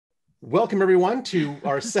Welcome everyone to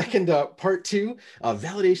our second part two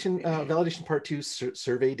validation part two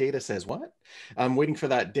survey data says what? I'm waiting for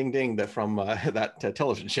that ding ding that from that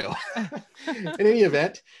television show. In any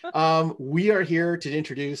event, we are here to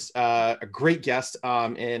introduce a great guest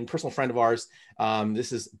and personal friend of ours.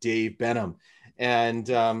 This is Dave Benham. And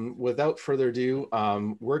without further ado,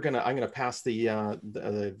 I'm gonna pass the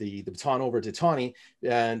baton over to Tawny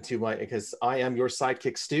and because I am your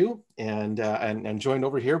sidekick Stu, and I'm joined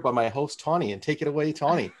over here by my host Tawny. And take it away,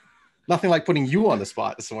 Tawny. Nothing like putting you on the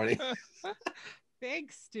spot this morning.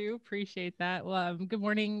 Thanks, Stu. Appreciate that. Well, good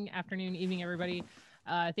morning, afternoon, evening, everybody.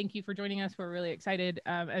 Thank you for joining us. We're really excited.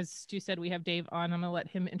 As Stu said, we have Dave on. I'm gonna let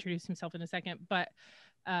him introduce himself in a second, but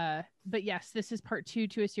yes, this is part two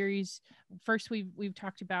to a series. First, we've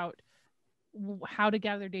talked about how to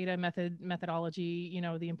gather data, methodology,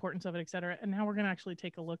 the importance of it, etc. And now we're going to actually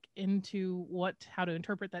take a look into how to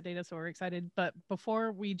interpret that data. So we're excited. But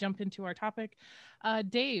before we jump into our topic,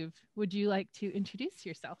 Dave, would you like to introduce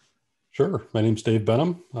yourself? Sure. My name's Dave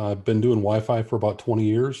Benham. I've been doing Wi-Fi for about 20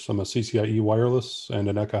 years. I'm a CCIE wireless and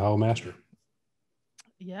an Ekahau master.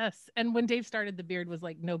 Yes. And when Dave started, the beard was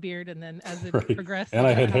like no beard. And then as it progressed. And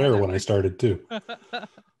I had hair when I started too.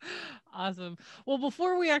 Awesome. Well,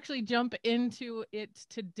 before we actually jump into it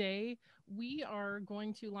today, we are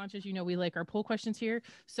going to launch, as you know, we like our poll questions here.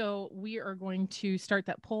 So we are going to start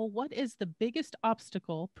that poll. What is the biggest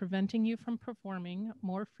obstacle preventing you from performing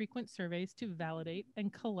more frequent surveys to validate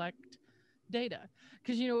and collect data?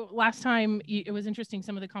 Because last time it was interesting,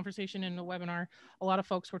 some of the conversation in the webinar, a lot of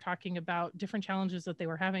folks were talking about different challenges that they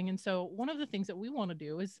were having. And so one of the things that we want to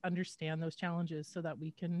do is understand those challenges so that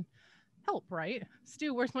we can help, right?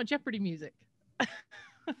 Stu, where's my Jeopardy music?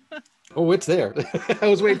 Oh, it's there. I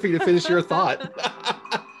was waiting for you to finish your thought.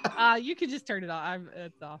 You can just turn it on.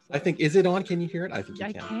 It's awesome. I think, is it on? Can you hear it? I think you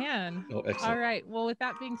can. I can. Oh, excellent. All right. Well, with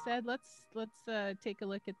that being said, let's take a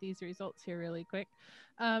look at these results here really quick.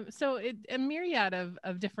 So a myriad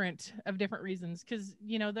of different reasons, because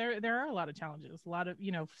there are a lot of challenges. A lot of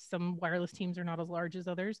some wireless teams are not as large as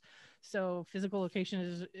others, so physical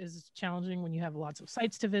location is challenging when you have lots of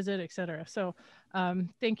sites to visit, etc. So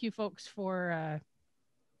thank you folks for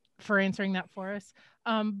answering that for us.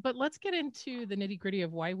 But let's get into the nitty gritty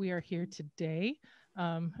of why we are here today.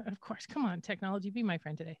 Of course, come on, technology, be my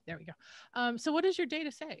friend today. There we go. So what does your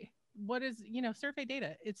data say? What is, survey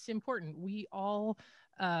data? It's important. We all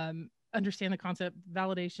understand the concept.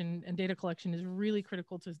 Validation and data collection is really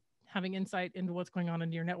critical to having insight into what's going on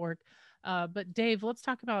in your network. But Dave, let's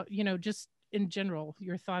talk about, just in general,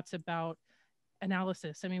 your thoughts about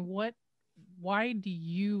analysis. I mean, why do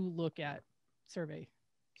you look at surveys?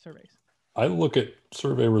 I look at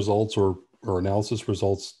survey results or analysis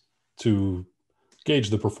results to gauge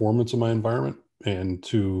the performance of my environment and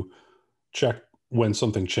to check when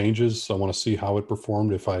something changes. I want to see how it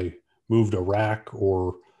performed. If I moved a rack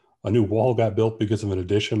or a new wall got built because of an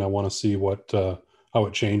addition, I want to see how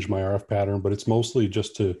it changed my RF pattern. But it's mostly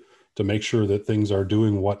just to make sure that things are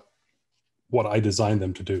doing what I designed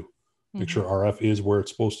them to do. Make sure RF is where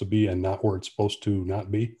it's supposed to be and not where it's supposed to not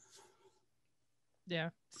be. Yeah.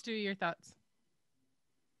 Stu, your thoughts?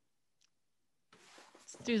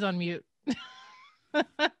 Stu's on mute.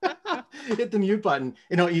 Hit the mute button.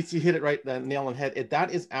 You hit it right, the nail on the head.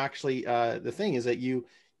 That is actually the thing, is that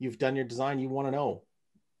you've done your design. You want to know,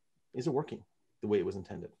 is it working the way it was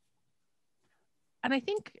intended? And I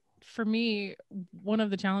think for me, one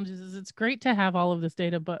of the challenges is it's great to have all of this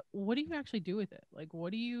data, but what do you actually do with it? Like,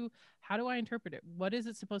 how do I interpret it? What is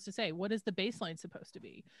it supposed to say? What is the baseline supposed to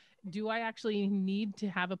be? Do I actually need to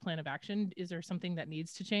have a plan of action? Is there something that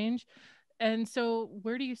needs to change? And so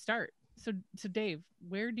where do you start? So Dave,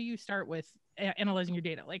 where do you start with analyzing your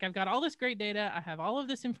data? Like, I've got all this great data. I have all of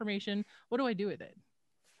this information. What do I do with it?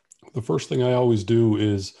 The first thing I always do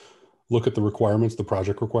is look at the requirements, the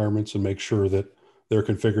project requirements, and make sure that they're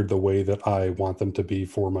configured the way that I want them to be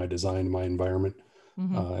for my design, my environment.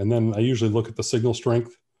 And then I usually look at the signal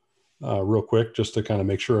strength real quick, just to kind of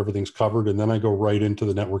make sure everything's covered. And then I go right into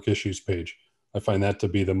the network issues page. I find that to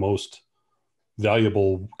be the most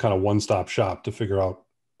valuable kind of one-stop shop to figure out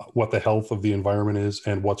what the health of the environment is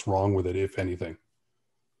and what's wrong with it, if anything.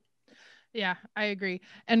 Yeah, I agree.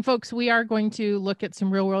 And folks, we are going to look at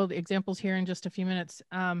some real world examples here in just a few minutes.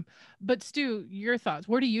 But Stu, your thoughts,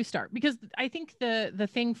 where do you start? Because I think the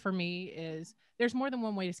thing for me is there's more than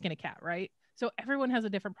one way to skin a cat, right? So everyone has a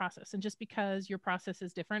different process. And just because your process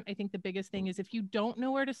is different, I think the biggest thing is if you don't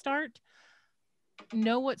know where to start,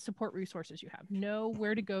 know what support resources you have, know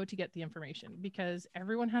where to go to get the information, because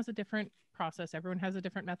everyone has a different process, everyone has a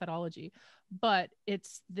different methodology, but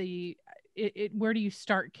it's where do you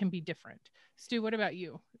start can be different. Stu, what about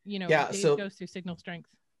you? Dave goes through signal strength.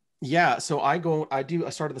 Yeah, so I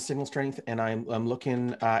started the signal strength, and I'm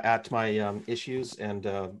looking at my issues, and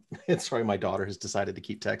sorry, my daughter has decided to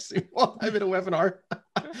keep texting while I'm in a webinar,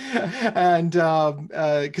 and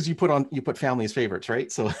because you put family as favorites,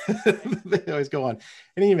 right? So they always go on.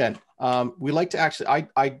 In any event, we like to actually,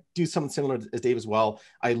 I do something similar as Dave as well.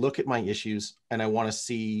 I look at my issues, and I want to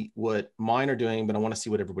see what mine are doing, but I want to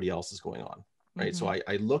see what everybody else is going on, right? So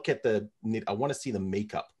I look at I want to see the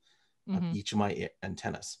makeup of each of my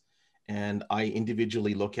antennas. And I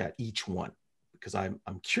individually look at each one because I'm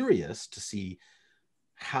curious to see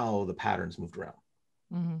how the patterns moved around.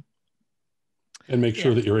 And make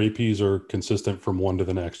sure that your APs are consistent from one to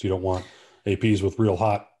the next. You don't want APs with real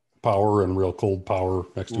hot power and real cold power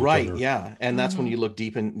next to each other. Right, yeah. And that's when you look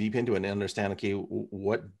deep into it and understand, okay,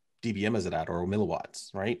 what dBm is it at, or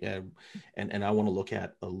milliwatts, right? And I want to look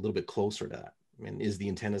at a little bit closer to that. I mean, is the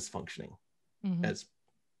antennas functioning as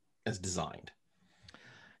designed?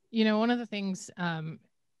 One of the things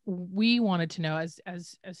we wanted to know, as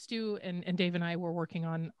Stu and Dave and I were working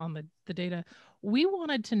on the data, we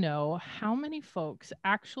wanted to know how many folks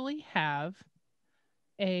actually have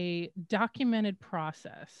a documented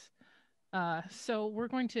process. So we're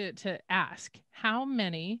going to ask, how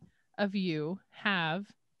many of you have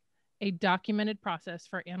a documented process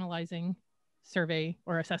for analyzing survey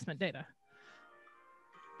or assessment data?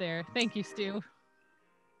 There. Thank you, Stu.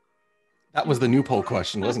 That was the new poll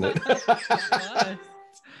question, wasn't it?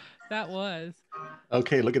 That was.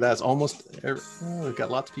 Okay, look at that. It's almost, we've got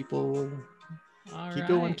lots of people. Keep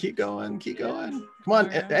going. Come on,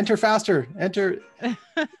 enter faster. Enter.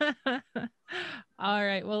 All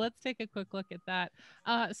right. Well, let's take a quick look at that.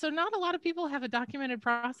 So not a lot of people have a documented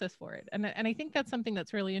process for it. And I think that's something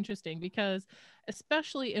that's really interesting, because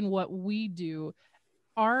especially in what we do,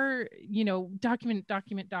 our, document,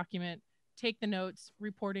 take the notes,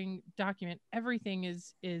 reporting, document, everything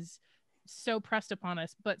is so pressed upon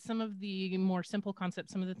us. But some of the more simple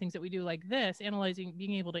concepts, some of the things that we do like this,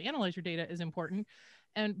 being able to analyze your data is important.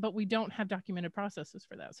 But we don't have documented processes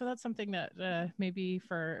for that. So that's something that maybe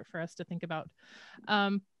for us to think about.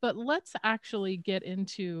 But let's actually get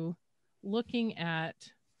into looking at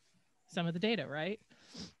some of the data, right?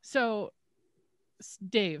 So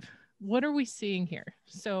Dave, what are we seeing here?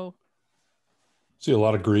 So see a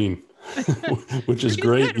lot of green, which is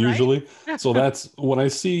great, good, usually. Right? So that's what I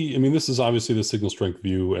see. I mean, this is obviously the signal strength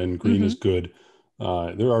view, and green is good.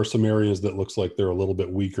 There are some areas that looks like they're a little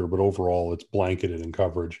bit weaker, but overall it's blanketed in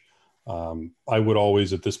coverage. I would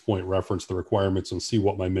always at this point reference the requirements and see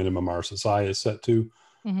what my minimum RSSI is set to,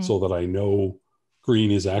 so that I know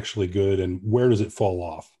green is actually good and where does it fall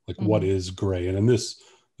off? Like what is gray? And in this,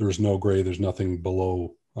 there's no gray, there's nothing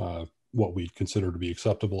below what we consider to be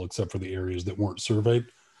acceptable, except for the areas that weren't surveyed.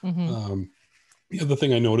 The other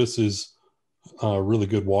thing I notice is a really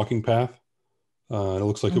good walking path. It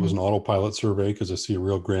looks like it was an autopilot survey, because I see a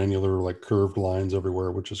real granular, like curved lines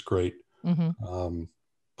everywhere, which is great. But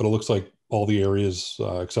it looks like all the areas,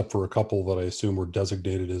 except for a couple that I assume were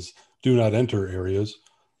designated as do not enter areas,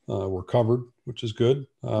 were covered, which is good.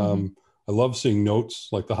 I love seeing notes,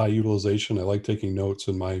 like the high utilization. I like taking notes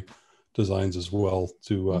in my designs as well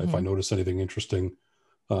to if I notice anything interesting.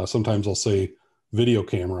 Sometimes I'll say video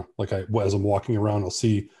camera, like as I'm walking around, I'll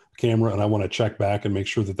see a camera and I want to check back and make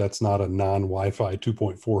sure that that's not a non-Wi-Fi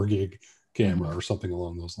 2.4 gig camera or something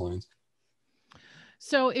along those lines.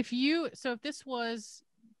 So if this was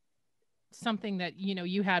something that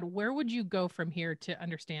you had, where would you go from here to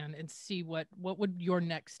understand and see what would your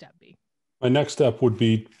next step be? My next step would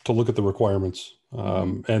be to look at the requirements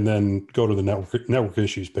and then go to the network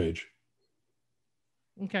issues page.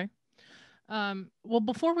 Okay. Well,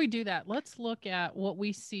 before we do that, let's look at what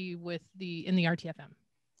we see in the RTFM.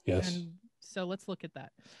 Yes. And so let's look at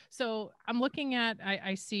that. So I'm looking at,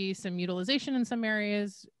 I see some utilization in some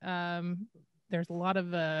areas. There's a lot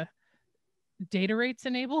of data rates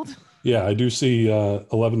enabled. Yeah, I do see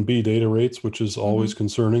 11B data rates, which is always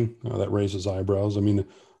concerning. That raises eyebrows. I mean,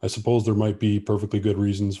 I suppose there might be perfectly good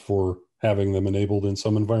reasons for having them enabled in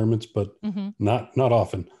some environments, but not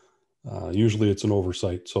often. Usually it's an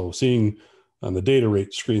oversight. So seeing on the data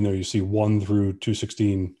rate screen there, you see 1 through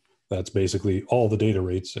 216. That's basically all the data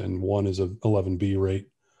rates, and 1 is a 11B rate.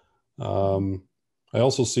 I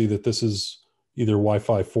also see that this is either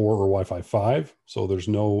Wi-Fi 4 or Wi-Fi 5. So there's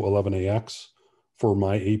no 11AX for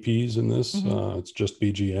my APs in this. It's just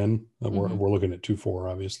BGN. We're looking at 2.4,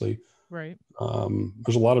 obviously. Right.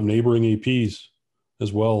 There's a lot of neighboring APs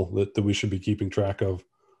as well that we should be keeping track of.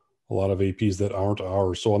 A lot of APs that aren't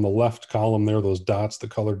ours. So on the left column there, those dots, the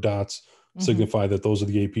colored dots, signify that those are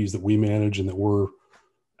the APs that we manage and that we're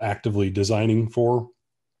actively designing for.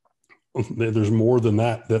 There's more than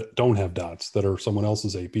that don't have dots, that are someone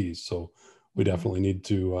else's APs. So we definitely need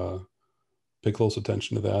to pay close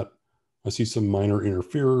attention to that. I see some minor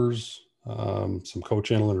interferers, some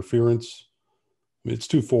co-channel interference. It's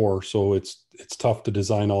 2.4, so it's tough to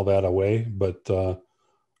design all that away, but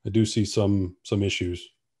I do see some issues.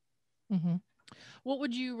 What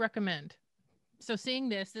would you recommend? So seeing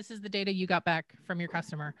this is the data you got back from your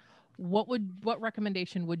customer. What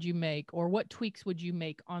recommendation would you make, or what tweaks would you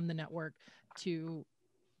make on the network to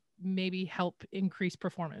maybe help increase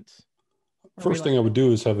performance? First thing I would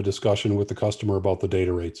do is have a discussion with the customer about the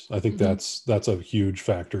data rates. I think that's a huge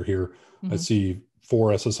factor here. I see 4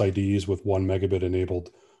 SSIDs with 1 megabit enabled.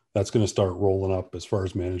 That's going to start rolling up as far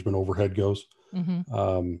as management overhead goes.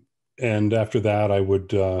 And after that, I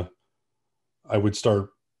would start.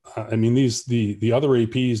 I mean, the other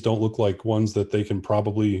APs don't look like ones that they can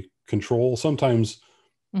probably control. Sometimes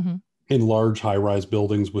in large high-rise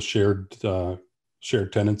buildings with shared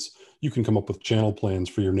tenants, you can come up with channel plans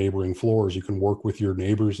for your neighboring floors. You can work with your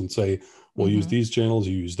neighbors and say, we'll use these channels,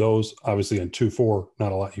 you use those. Obviously on 2.4,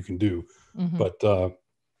 not a lot you can do, but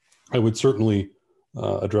I would certainly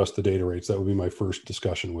address the data rates. That would be my first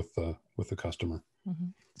discussion with the customer.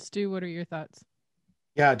 Stu, what are your thoughts?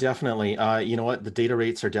 Yeah, definitely. You know what? The data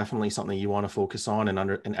rates are definitely something you want to focus on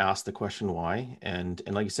and ask the question why. And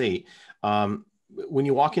like you say, when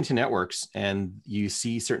you walk into networks and you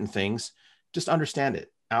see certain things, just understand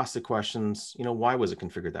it. Ask the questions, why was it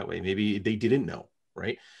configured that way? Maybe they didn't know,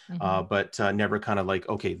 right? But never kind of like,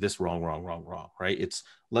 okay, this wrong, right?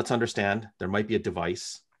 Let's understand there might be a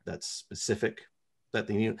device that's specific that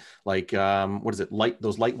they need, like, what is it?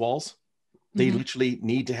 Those light walls. They literally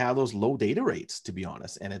need to have those low data rates, to be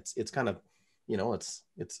honest. And it's kind of,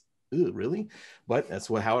 it's really, but that's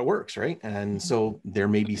how it works, right? And so there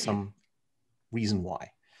may be some reason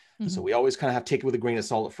why. So we always kind of have to take it with a grain of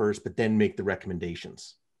salt at first, but then make the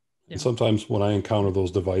recommendations. And sometimes when I encounter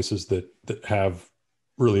those devices that have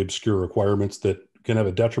really obscure requirements that can have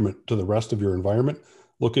a detriment to the rest of your environment,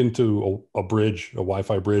 look into a bridge, a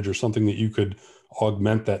Wi-Fi bridge, or something that you could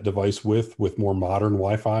augment that device with more modern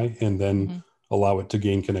Wi-Fi, and then allow it to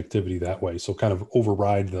gain connectivity that way. So kind of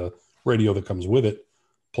override the radio that comes with it,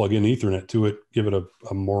 plug in Ethernet to it, give it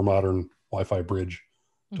a more modern Wi-Fi bridge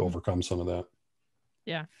to overcome some of that.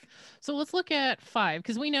 Yeah. So let's look at 5,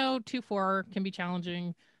 because we know 2.4 can be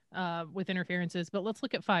challenging with interferences, but let's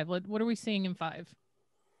look at 5. What are we seeing in 5?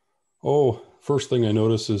 Oh, first thing I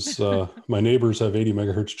notice is my neighbors have 80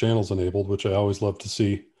 megahertz channels enabled, which I always love to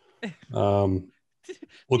see.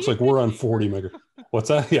 Looks like we're on 40 megahertz. What's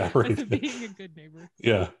that? Yeah, right. Being a good neighbor.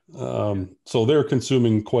 Yeah. So they're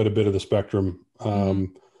consuming quite a bit of the spectrum.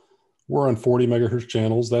 We're on 40 megahertz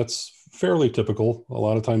channels. That's fairly typical. A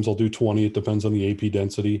lot of times I'll do 20. It depends on the AP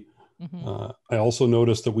density. I also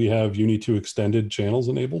noticed that we have Uni2 extended channels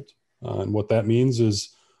enabled. And what that means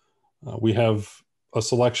is we have a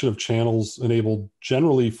selection of channels enabled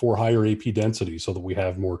generally for higher AP density so that we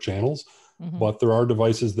have more channels. But there are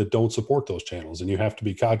devices that don't support those channels, and you have to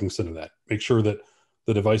be cognizant of that. Make sure that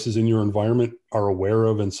the devices in your environment are aware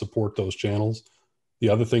of and support those channels. The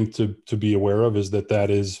other thing to be aware of is that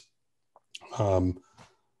is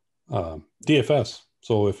DFS.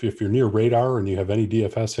 So if you're near radar and you have any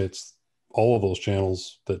DFS hits, all of those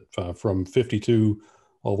channels that from 52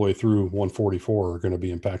 all the way through 144 are going to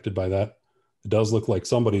be impacted by that. It does look like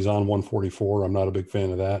somebody's on 144. I'm not a big fan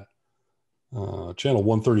of that. Channel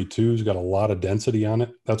 132's got a lot of density on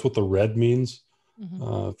it. That's what the red means.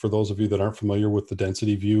 For those of you that aren't familiar with the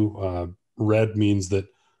density view, red means that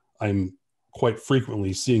I'm quite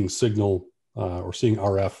frequently seeing signal or seeing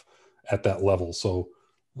RF at that level. So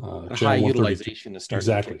high utilization is starting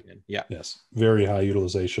to kick in. Yeah. Yes. Very high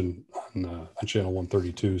utilization on channel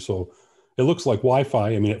 132. So it looks like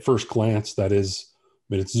Wi-Fi. I mean, at first glance, that is,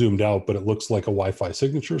 I mean, it's zoomed out, but it looks like a Wi-Fi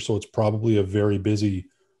signature. So it's probably a very busy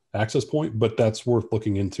access point, but that's worth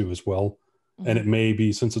looking into as well. And it may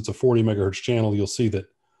be, since it's a 40 megahertz channel, you'll see that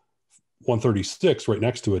 136 right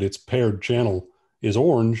next to it, its paired channel is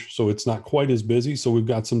orange. So it's not quite as busy. So we've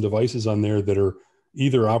got some devices on there that are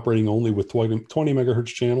either operating only with 20 megahertz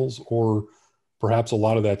channels, or perhaps a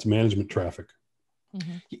lot of that's management traffic.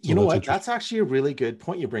 You know what? That's actually a really good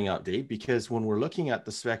point you bring up, Dave, because when we're looking at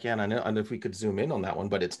the spec, and I know if we could zoom in on that one,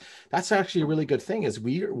 but that's actually a really good thing is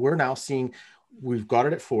we're now seeing, we've got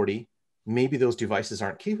it at 40. Maybe those devices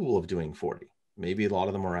aren't capable of doing 40. Maybe a lot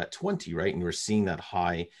of them are at 20, right? And we're seeing that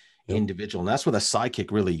high individual. And that's where the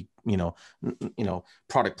Sidekick really,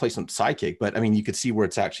 product placement Sidekick. But I mean, you could see where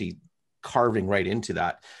it's actually carving right into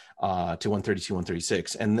that to 132,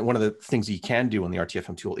 136. And one of the things you can do on the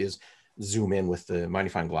RTFM tool is zoom in with the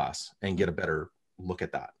magnifying glass and get a better look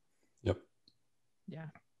at that. Yep. Yeah,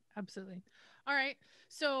 absolutely. All right.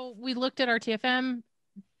 So we looked at RTFM.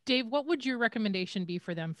 Dave, what would your recommendation be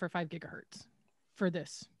for them for 5 gigahertz for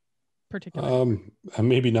this particular? And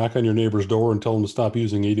maybe knock on your neighbor's door and tell them to stop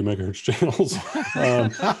using 80 megahertz channels.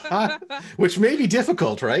 Which may be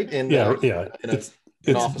difficult, right? In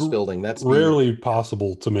an office building, that's rarely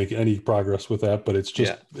possible to make any progress with that, but it's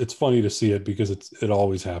just it's funny to see it because it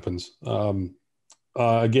always happens.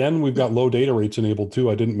 Again, we've got low data rates enabled too.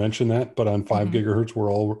 I didn't mention that, but on 5 gigahertz,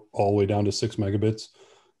 we're all the way down to 6 megabits.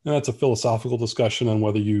 And that's a philosophical discussion on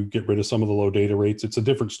whether you get rid of some of the low data rates. It's a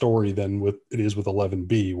different story than it is with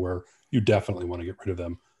 11B, where you definitely want to get rid of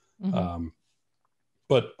them.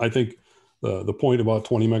 But I think the point about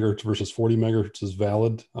 20 megahertz versus 40 megahertz is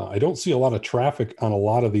valid. I don't see a lot of traffic on a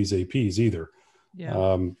lot of these APs either.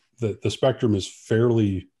 Yeah. The spectrum is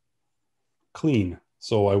fairly clean.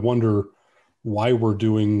 So I wonder why we're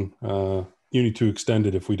doing Uni 2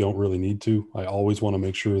 extended if we don't really need to. I always want to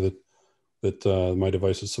make sure that my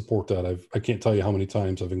devices support that. I can't tell you how many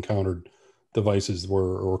times I've encountered devices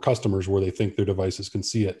or customers where they think their devices can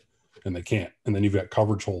see it and they can't. And then you've got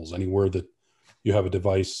coverage holes anywhere that you have a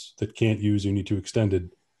device that can't use Uni 2 extended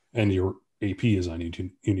and your AP is on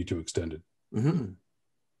Uni 2 extended.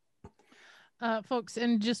 Folks,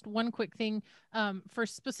 and just one quick thing, for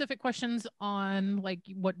specific questions on like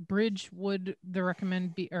what bridge would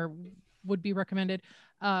be recommended,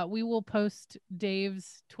 we will post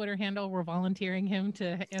Dave's Twitter handle. We're volunteering him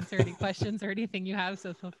to answer any questions or anything you have,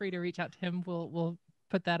 so feel free to reach out to him. We'll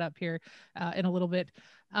put that up here in a little bit.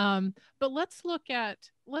 But let's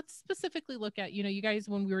specifically look at, you guys,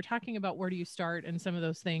 when we were talking about where do you start and some of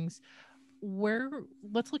those things,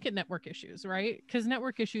 let's look at network issues, right? Because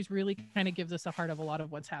network issues really kind of gives us a heart of a lot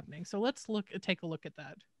of what's happening. So let's take a look at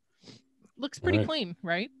that. Looks pretty clean,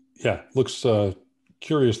 right? Yeah, looks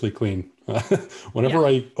curiously clean. Whenever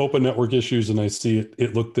I open network issues and I see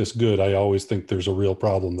it look this good, I always think there's a real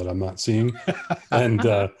problem that I'm not seeing. And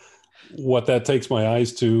what that takes my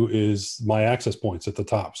eyes to is my access points at the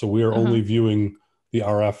top. So we are only viewing the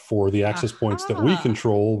RF for the access points that we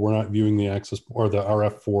control. We're not viewing the access or the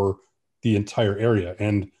RF for the entire area.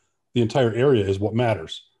 And the entire area is what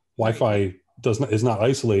matters. Wi-Fi is not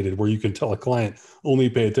isolated where you can tell a client only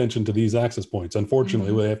pay attention to these access points.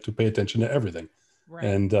 Unfortunately, they have to pay attention to everything. Right.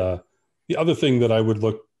 And the other thing that I would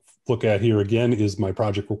look at here again is my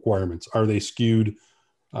project requirements. Are they skewed?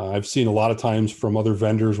 I've seen a lot of times from other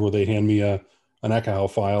vendors where they hand me an Ekahau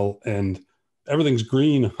file and everything's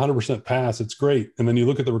green, 100% pass. It's great. And then you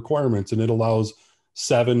look at the requirements and it allows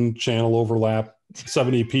 7 channel overlap,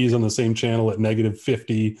 7 EPs on the same channel at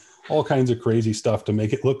 -50, all kinds of crazy stuff to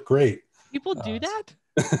make it look great. People do that.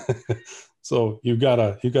 So you've got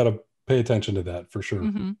to pay attention to that for sure.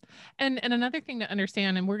 And another thing to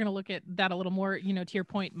understand, and we're going to look at that a little more, to your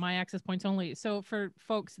point, my access points only. So for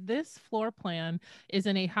folks, this floor plan is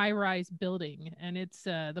in a high-rise building, and it's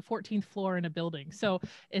the 14th floor in a building. So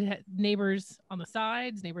it had neighbors on the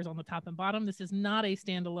sides, neighbors on the top and bottom. This is not a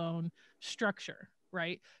standalone structure,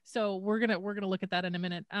 right? So we're gonna look at that in a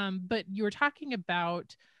minute. But you were talking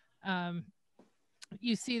about,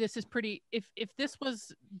 you see, this is pretty. If this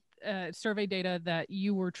was survey data that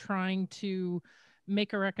you were trying to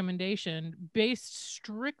make a recommendation based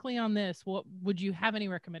strictly on this, what would you have any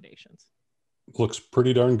recommendations? Looks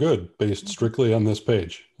pretty darn good based strictly on this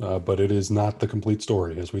page, but it is not the complete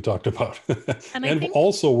story as we talked about. And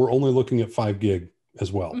also we're only looking at 5 gig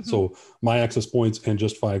as well. So my access points and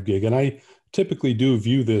just 5 gig. And I typically do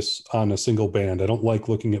view this on a single band. I don't like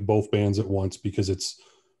looking at both bands at once because it's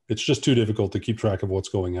just too difficult to keep track of what's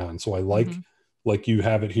going on. So I like you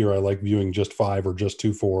have it here. I like viewing just 5 or just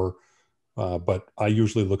 2.4. But I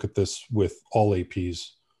usually look at this with all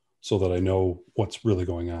APs so that I know what's really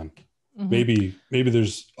going on. Maybe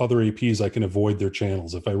there's other APs I can avoid their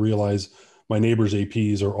channels. If I realize my neighbor's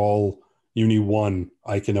APs are all Uni 1,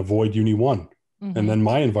 I can avoid Uni 1. And then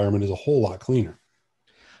my environment is a whole lot cleaner.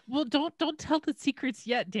 Well, don't tell the secrets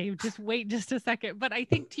yet, Dave. Just wait just a second. But I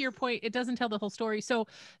think to your point, it doesn't tell the whole story. So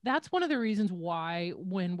that's one of the reasons why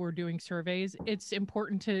when we're doing surveys, it's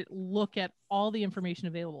important to look at all the information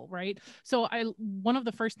available, right? So one of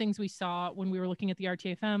the first things we saw when we were looking at the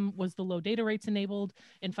RTFM was the low data rates enabled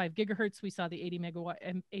in 5 gigahertz. We saw the 80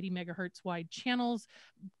 megahertz wide channels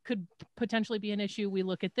could potentially be an issue. We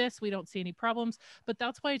look at this, we don't see any problems, but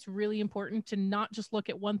that's why it's really important to not just look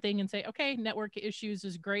at one thing and say, okay, network issues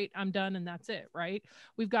is great. great, I'm done, and that's it, right?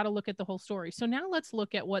 We've got to look at the whole story. So now let's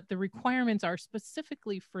look at what the requirements are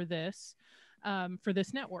specifically for this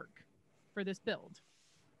network, for this build.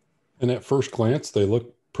 And at first glance, they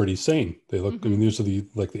look pretty sane. They look, I mean, these are the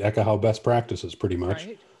Ekahau best practices pretty much.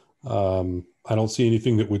 Right. I don't see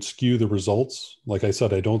anything that would skew the results. Like I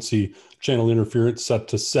said, I don't see channel interference set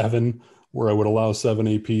to 7, where I would allow 7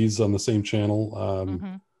 APs on the same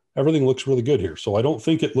channel. Everything looks really good here. So I don't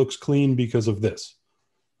think it looks clean because of this.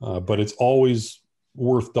 But it's always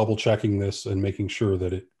worth double checking this and making sure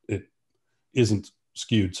that it isn't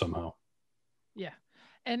skewed somehow. Yeah.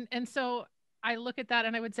 And so I look at that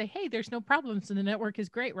and I would say, hey, there's no problems and the network is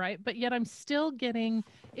great, right? But yet I'm still getting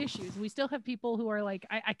issues. We still have people who are like,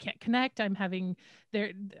 I can't connect. I'm having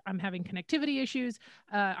connectivity issues.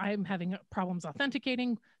 I'm having problems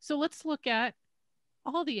authenticating. So let's look at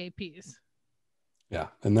all the APs. Yeah.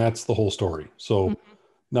 And that's the whole story. So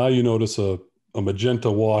now you notice a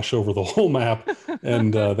magenta wash over the whole map,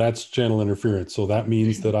 and that's channel interference. So that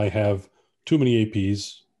means that I have too many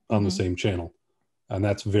APs on the same channel. And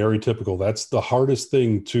that's very typical. That's the hardest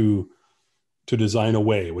thing to design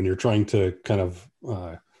away when you're trying to kind of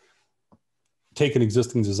take an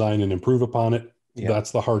existing design and improve upon it. Yeah.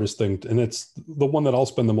 That's the hardest thing. And it's the one that I'll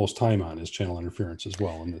spend the most time on is channel interference as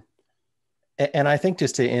well. And I think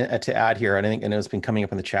just to add here, and I think, and it's been coming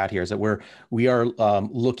up in the chat here, is that we are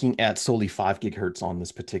looking at solely 5 gigahertz on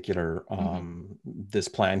this particular this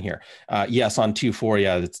plan here. Yes, on 2.4,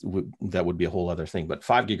 yeah, that would be a whole other thing. But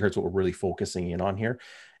 5 gigahertz, what we're really focusing in on here,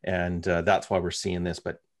 and that's why we're seeing this.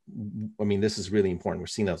 But I mean, this is really important. We're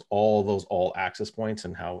seeing all those access points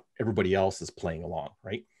and how everybody else is playing along,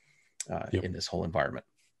 right, in this whole environment.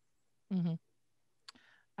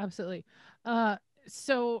 Absolutely.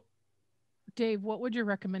 So, Dave, what would your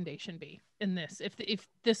recommendation be in this? If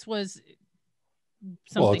this was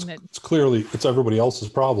something it's clearly everybody else's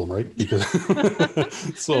problem, right? Because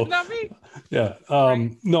so it's not me. Yeah.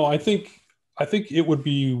 Right. No, I think it would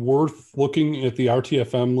be worth looking at the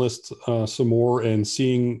RTFM list some more and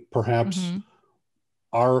seeing perhaps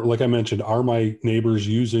like I mentioned, are my neighbors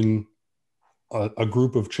using a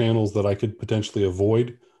group of channels that I could potentially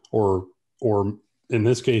avoid, or in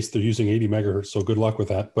this case, they're using 80 megahertz. So good luck with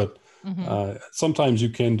that. But sometimes you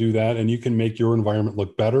can do that and you can make your environment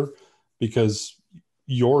look better because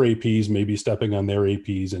your APs may be stepping on their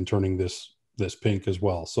APs and turning this pink as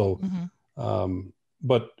well. So,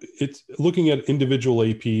 but it's looking at individual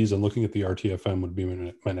APs and looking at the RTFM would be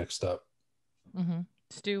my next step.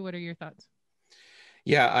 Stu, what are your thoughts?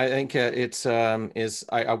 Yeah, I think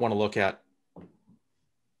I want to look at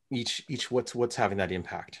each what's having that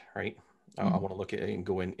impact, right? I want to look at it and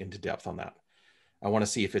go into depth on that. I want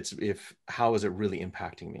to see how is it really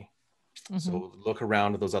impacting me. So look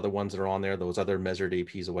around at those other ones that are on there, those other measured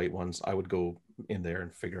APs, the white ones. I would go in there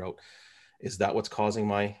and figure out, is that what's causing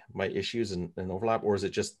my issues and overlap, or is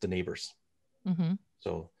it just the neighbors?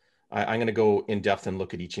 So I'm going to go in depth and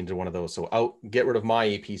look at each into one of those. So get rid of my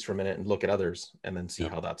APs for a minute and look at others and then see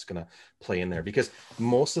how that's going to play in there. Because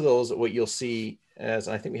most of those, what you'll see, as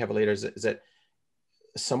I think we have it later, is that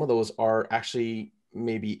some of those are actually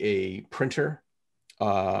maybe a printer,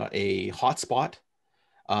 a hotspot.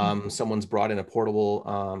 Someone's brought in a portable,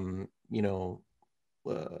 those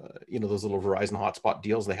little Verizon hotspot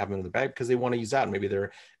deals. They have them in the bag because they want to use that. Maybe they're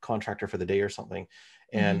a contractor for the day or something.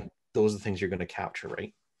 And those are the things you're going to capture,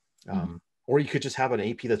 right? Or you could just have an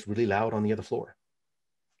AP that's really loud on the other floor,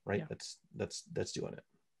 right? Yeah. That's doing it.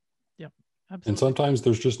 Yep. Absolutely. And sometimes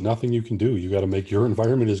there's just nothing you can do. You got to make your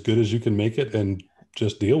environment as good as you can make it and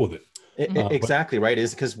just deal with it. Exactly, right?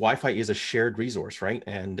 Is because Wi-Fi is a shared resource, right?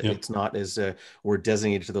 And it's not as we're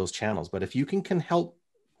designated to those channels. But if you can help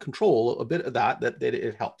control a bit of that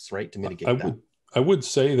it helps, right, to mitigate that. I would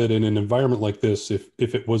say that in an environment like this, if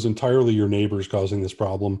it was entirely your neighbors causing this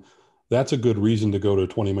problem, that's a good reason to go to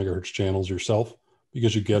 20 megahertz channels yourself,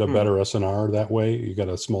 because you get a better SNR that way. You got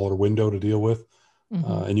a smaller window to deal with,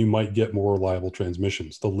 and you might get more reliable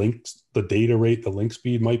transmissions. The data rate, the link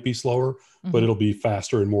speed might be slower, but it'll be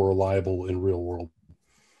faster and more reliable in real world.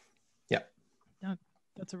 Yeah.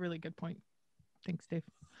 That's a really good point. Thanks, Dave.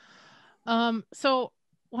 So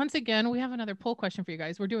once again, we have another poll question for you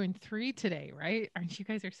guys. We're doing 3 today, right? Aren't you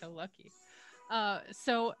guys are so lucky?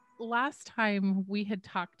 So last time we had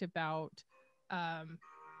talked about, a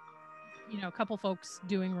couple folks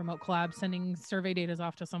doing remote collabs, sending survey data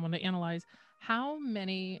off to someone to analyze. How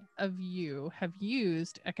many of you have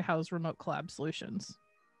used Ekahau's remote collab solutions?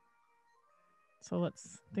 So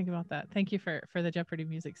let's think about that. Thank you for the Jeopardy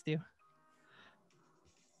music, Stu.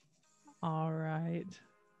 All right.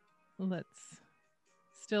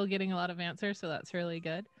 Still getting a lot of answers, so that's really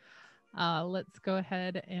good. Let's go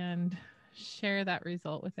ahead and share that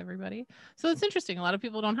result with everybody. So it's interesting. A lot of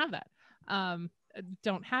people don't have that.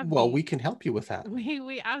 Don't have Well, we can help you with that.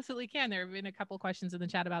 We absolutely can. There have been a couple questions in the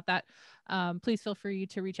chat about that. Please feel free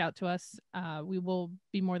to reach out to us. We will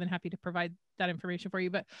be more than happy to provide that information for you.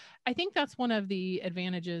 But I think that's one of the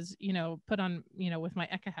advantages, put on, with my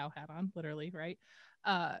Ekahau hat on, literally, right?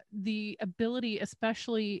 The ability,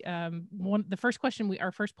 especially the first question,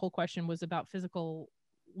 our first poll question was about physical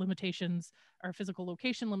limitations or physical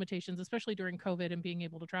location limitations, especially during COVID and being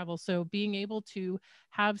able to travel. So being able to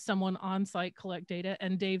have someone on site collect data,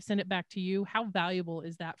 and Dave, send it back to you. How valuable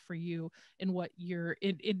is that for you in what you're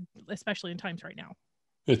in, especially in times right now?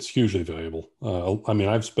 It's hugely valuable. I mean,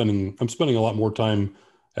 I'm spending a lot more time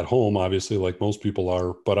at home, obviously, like most people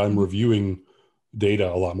are, but I'm reviewing data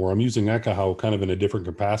a lot more. I'm using Ekahau kind of in a different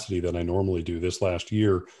capacity than I normally do. This last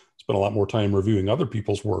year, spent a lot more time reviewing other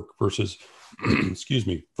people's work versus, excuse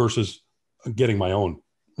me, versus getting my own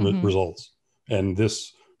results. And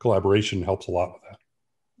this collaboration helps a lot with that.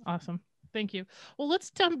 Awesome. Thank you. Well,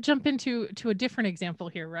 let's jump into a different example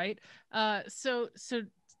here, right? So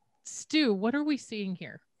Stu, what are we seeing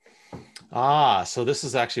here? So this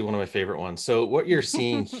is actually one of my favorite ones. So what you're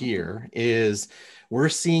seeing here is we're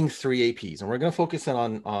seeing 3 APs, and we're going to focus in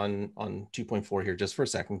on 2.4 here just for a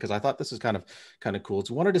second, because I thought this was kind of cool.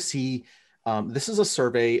 So we wanted to see, this is a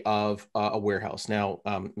survey of a warehouse. Now,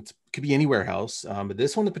 it could be any warehouse, but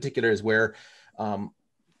this one in particular is where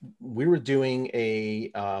we were doing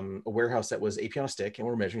a warehouse that was AP on a stick, and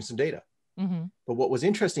we're measuring some data. But what was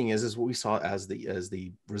interesting is what we saw as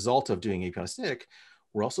the result of doing AP on a stick.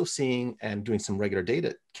 We're also seeing, and doing some regular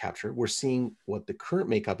data capture, we're seeing what the current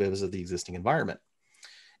makeup is of the existing environment.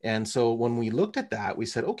 And so when we looked at that, we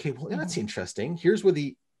said, okay, well, that's interesting. Here's where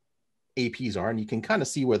the APs are, and you can kind of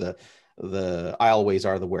see where the aisleways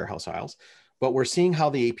are, the warehouse aisles, but we're seeing how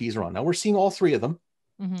the APs are on. Now we're seeing all 3 of them,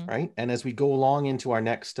 right? And as we go along into our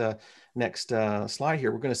next slide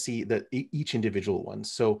here, we're going to see that each individual one.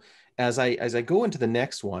 So as I go into the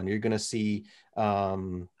next one, you're going to see.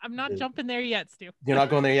 I'm not jumping there yet, Stu. You're not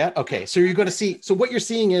going there yet? Okay. So you're going to see. So what you're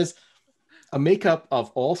seeing is a makeup of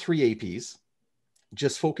all 3 APs,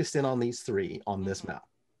 just focused in on these 3 on this map.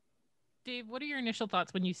 Dave, what are your initial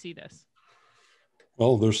thoughts when you see this?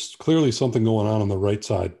 Well, there's clearly something going on the right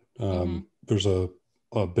side. There's a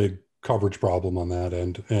big coverage problem on that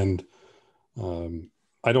end. And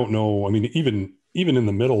I don't know. I mean, even in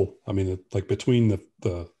the middle, I mean, like between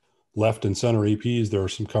the left and center APs, there are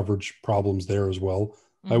some coverage problems there as well.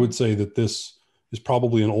 I would say that this is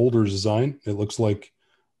probably an older design. It looks like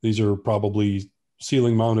these are probably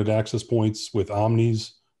ceiling mounted access points with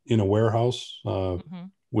omnis in a warehouse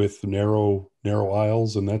with narrow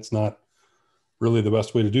aisles. And that's not really the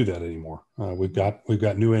best way to do that anymore. We've got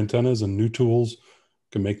new antennas and new tools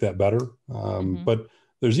can make that better. But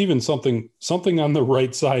there's even something on the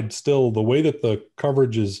right side still. The way that the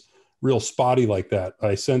coverage is real spotty like that,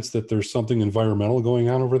 I sense that there's something environmental going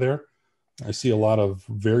on over there. I see a lot of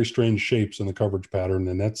very strange shapes in the coverage pattern,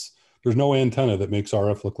 and there's no antenna that makes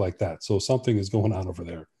RF look like that. So something is going on over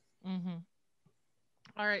there.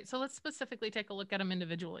 All right, so let's specifically take a look at them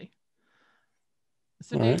individually.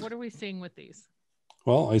 So Dave, what are we seeing with these?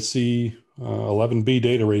 Well, I see 11B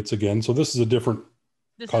data rates again. So this is a different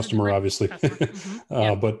customer, obviously.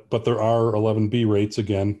 But there are 11B rates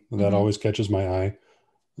again. That always catches my eye.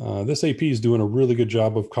 This AP is doing a really good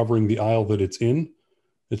job of covering the aisle that it's in.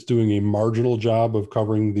 It's doing a marginal job of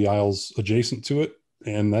covering the aisles adjacent to it.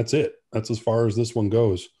 And that's it. That's as far as this one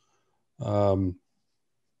goes. Let's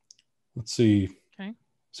see. Okay.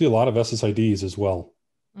 See a lot of SSIDs as well.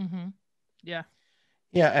 Yeah.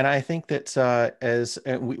 Yeah, and I think that as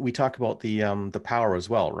we talk about the power as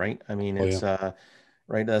well, right? I mean, it's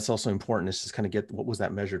right. That's also important. Is just kind of get what was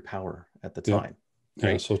that measured power at the time.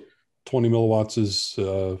 Right? Yeah. So 20 milliwatts is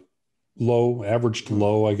low, average to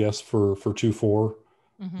low, I guess, for 2.4.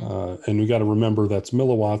 And we got to remember that's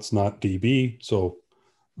milliwatts, not dB. So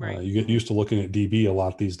you get used to looking at dB a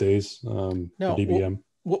lot these days. No, dBm.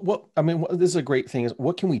 What I mean, this is a great thing. Is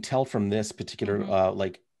what can we tell from this particular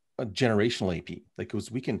like a generational AP? Like,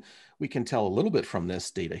 because we can tell a little bit from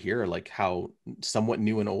this data here, like how somewhat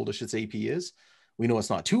new and oldish its AP is. We know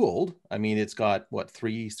it's not too old. I mean, it's got what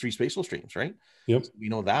three spatial streams, right? Yep. So we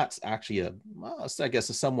know that's actually I guess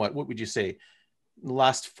a somewhat, what would you say,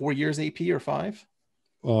 last 4 years AP or 5?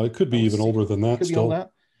 It could be even older than that. Still,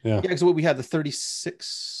 yeah. Because what we had the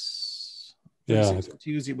 36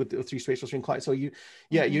 Tuesday with the 3 spatial stream client. So you'd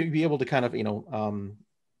be able to kind of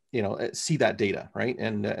see that data, right?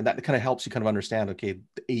 And that kind of helps you kind of understand, okay,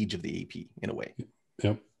 the age of the AP in a way.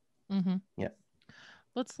 Yep. Yeah.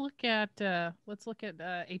 Let's look at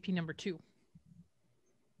AP number 2.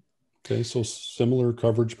 Okay, so similar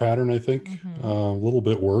coverage pattern, I think. Mm-hmm. A little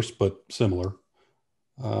bit worse, but similar.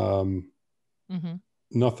 Mm-hmm.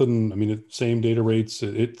 Nothing, I mean, same data rates.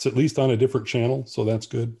 It's at least on a different channel, so that's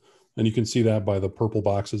good. And you can see that by the purple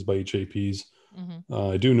boxes by each APs. Mm-hmm.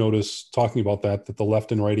 I do notice, talking about that the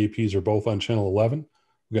left and right APs are both on channel 11.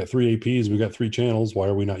 We got 3 APs, we got 3 channels. Why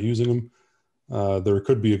are we not using them? There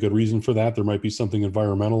could be a good reason for that. There might be something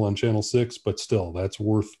environmental on channel 6, but still, that's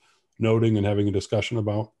worth noting and having a discussion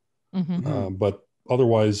about. Mm-hmm. But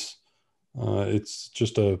otherwise, it's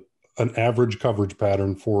just an average coverage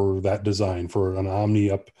pattern for that design for an Omni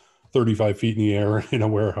up 35 feet in the air in a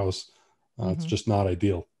warehouse. It's just not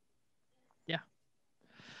ideal. Yeah.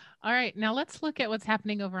 All right. Now let's look at what's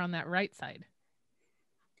happening over on that right side.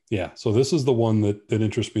 Yeah. So this is the one that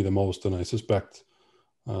interests me the most. And I suspect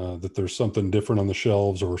that there's something different on the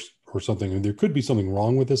shelves or something. And there could be something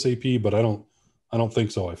wrong with this AP, but I don't think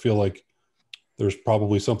so. I feel like there's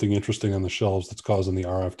probably something interesting on the shelves that's causing the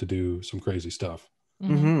RF to do some crazy stuff.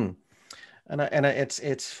 Mm-hmm. And it's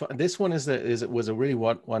this one was a really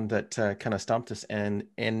one that kind of stumped us.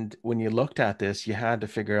 And when you looked at this, you had to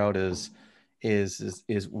figure out is it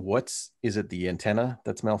the antenna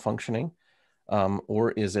that's malfunctioning,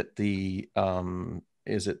 or is it the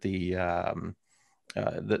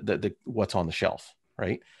what's on the shelf,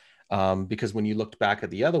 right? Because when you looked back at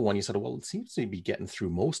the other one, you said, well, it seems to be getting through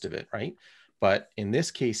most of it, right? But in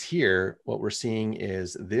this case here, what we're seeing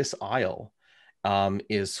is this aisle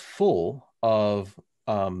is full of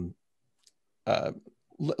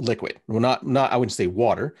liquid. Well, not I wouldn't say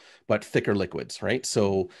water, but thicker liquids, right?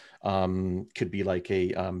 So could be like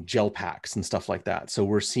a gel packs and stuff like that. So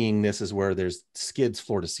we're seeing this is where there's skids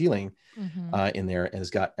floor to ceiling in there, and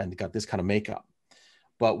it's got this kind of makeup.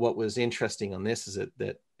 But what was interesting on this is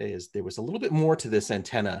that there was a little bit more to this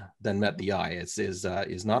antenna than met the eye.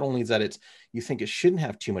 Is not only that you think it shouldn't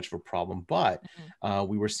have too much of a problem, but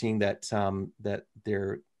we were seeing that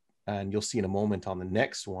there, and you'll see in a moment on the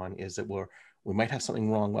next one, is that we might have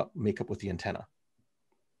something wrong makeup with the antenna.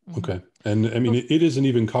 Okay, and I mean it isn't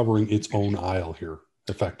even covering its own aisle here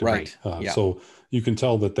effectively, right? So you can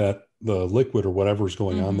tell that the liquid or whatever is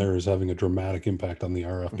going on there is having a dramatic impact on the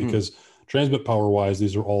RF because transmit power wise,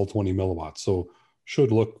 these are all 20 milliwatts. So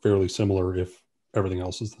should look fairly similar if everything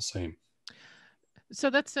else is the same. So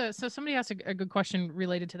that's so somebody asked a good question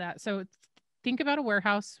related to that. So think about a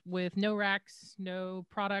warehouse with no racks, no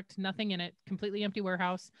product, nothing in it, completely empty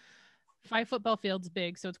warehouse. 5 football fields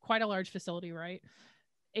big. So it's quite a large facility, right?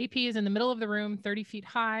 AP is in the middle of the room, 30 feet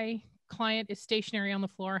high. Client is stationary on the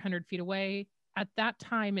floor, 100 feet away. At that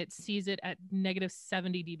time, it sees it at negative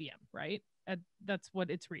 70 dBm, right? That's what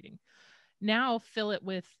it's reading. Now fill it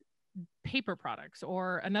with paper products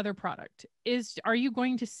or another product. Are you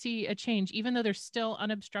going to see a change, even though there's still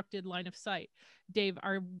unobstructed line of sight? Dave,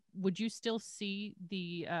 would you still see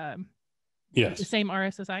the same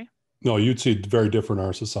RSSI? No, you'd see very different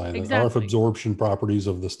RSSI. Exactly. The RF absorption properties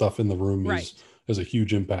of the stuff in the room has a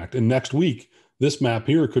huge impact. And next week, this map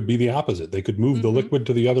here could be the opposite. They could move the liquid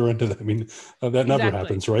to the other end of the, I mean, that never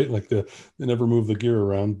happens, right? Like they never move the gear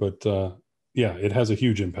around, but yeah, it has a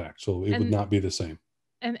huge impact. So it would not be the same.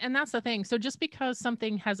 And that's the thing. So just because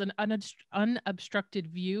something has an unobstructed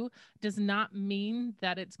view does not mean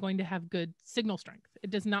that it's going to have good signal strength.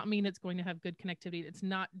 It does not mean it's going to have good connectivity.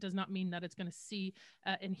 Does not mean that it's going to see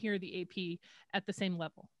and hear the AP at the same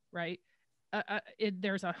level, right?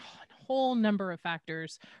 There's a whole number of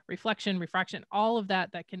factors, reflection, refraction, all of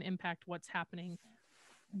that can impact what's happening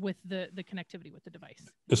with the connectivity with the device.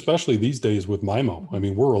 Especially these days with MIMO. I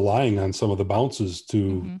mean, we're relying on some of the bounces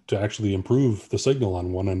to actually improve the signal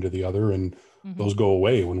on one end or the other. And those go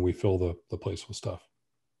away when we fill the place with stuff.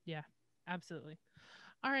 Yeah, absolutely.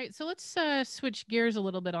 All right. So let's switch gears a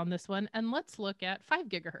little bit on this one and let's look at 5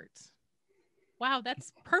 gigahertz. Wow,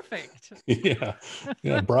 that's perfect. Yeah,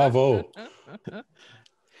 bravo.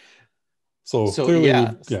 So clearly,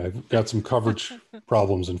 we've got some coverage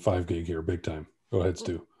problems in 5 gig here, big time. Go ahead,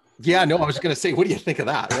 Stu. Yeah, no, I was going to say, what do you think of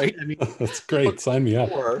that, right? I mean, that's great. Sign me up.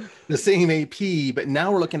 The same AP, but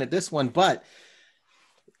now we're looking at this one, but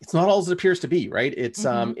it's not all as it appears to be, right? It's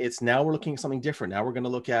now we're looking at something different. Now we're going to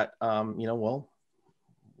look at,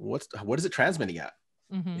 what is it transmitting at?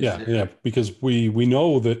 Yeah, because we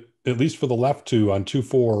know that at least for the left two on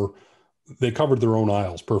 2.4, they covered their own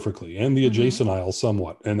aisles perfectly and the adjacent aisles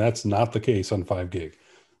somewhat, and that's not the case on 5 gig.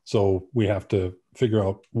 So we have to figure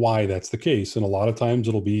out why that's the case. And a lot of times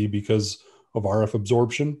it'll be because of RF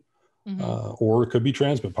absorption, or it could be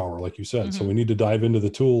transmit power, like you said. So we need to dive into the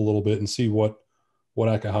tool a little bit and see what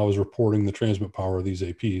Ekahau is reporting the transmit power of these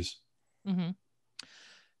APs.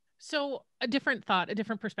 So a different thought, a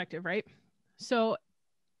different perspective, right? So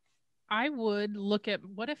I would look at,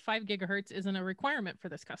 what if 5 gigahertz isn't a requirement for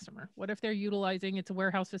this customer? What if they're utilizing, it's a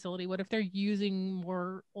warehouse facility? What if they're using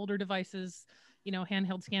more older devices,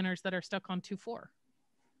 handheld scanners that are stuck on 2.4?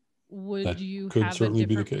 Would That you could have a certainly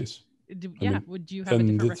be the different, case. would you have a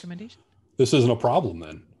different recommendation? This isn't a problem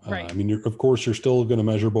then. Right. I mean, of course, you're still going to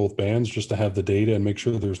measure both bands just to have the data and make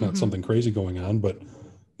sure that there's not something crazy going on. But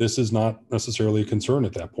this is not necessarily a concern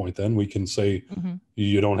at that point. Then we can say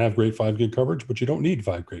you don't have great 5 gig coverage, but you don't need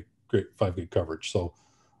great 5 gig coverage. So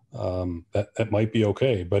that might be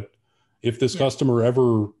okay. But if this customer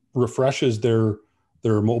ever refreshes their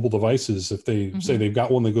mobile devices, if they say they've got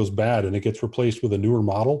one that goes bad and it gets replaced with a newer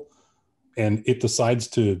model, and it decides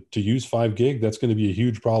to use 5 gig, that's going to be a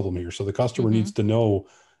huge problem here. So the customer needs to know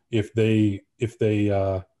if they're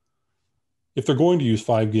going to use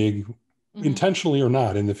 5 gig intentionally or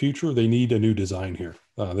not in the future, they need a new design here.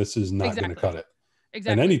 This is not going to cut it.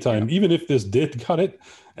 Exactly. And anytime, even if this did cut it,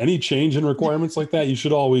 any change in requirements like that, you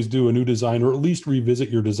should always do a new design, or at least revisit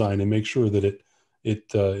your design and make sure that it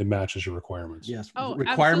matches your requirements. Yes. Oh,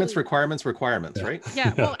 requirements, absolutely. right?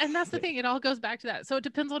 Yeah. Well, and that's the thing. It all goes back to that. So it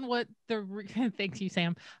depends on what thanks you,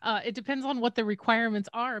 Sam. It depends on what the requirements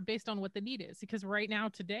are based on what the need is. Because right now,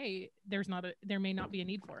 today, there may not be a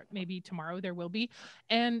need for it. Maybe tomorrow there will be.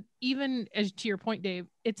 And even as to your point, Dave,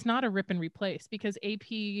 it's not a rip and replace, because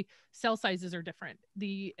AP cell sizes are different.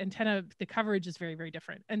 The antenna, the coverage is very, very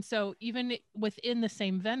different. And so even within the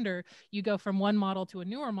same vendor, you go from one model to a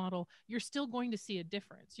newer model, you're still going to see a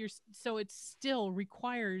difference. So it still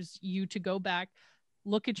requires you to go back,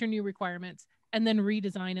 look at your new requirements, and then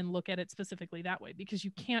redesign and look at it specifically that way, because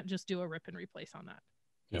you can't just do a rip and replace on that.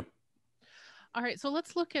 Yep. All right. So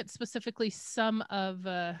let's look at specifically some of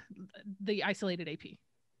the isolated AP.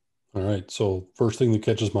 All right. So first thing that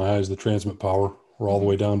catches my eye is the transmit power. We're all the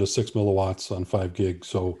way down to 6 milliwatts on 5 gig.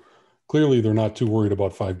 So clearly they're not too worried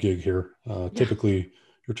about 5 gig here. Typically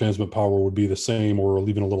your transmit power would be the same or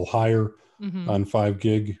even a little higher on 5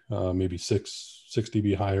 gig, maybe 6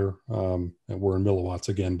 dB higher. And we're in milliwatts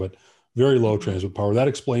again, but very low transmit power. That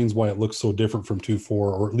explains why it looks so different from 2.4,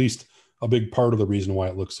 or at least a big part of the reason why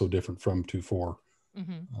it looks so different from 2.4.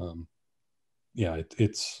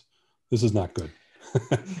 This is not good.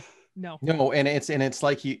 No, and it's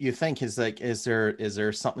like you think, is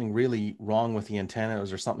there something really wrong with the antenna? Or is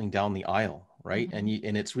there something down the aisle, right? And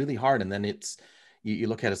it's really hard. And then you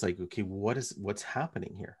look at it, it's like, okay, what's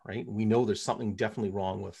happening here, right? We know there's something definitely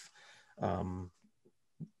wrong with. The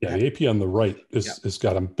AP on the right is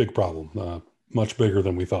got a big problem, much bigger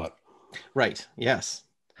than we thought. Right. Yes.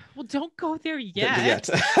 Well, don't go there yet.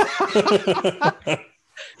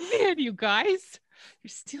 Man, you guys. You're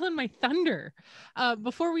stealing my thunder.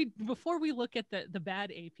 Before we look at the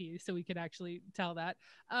bad AP, so we could actually tell that,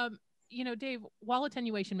 Dave, wall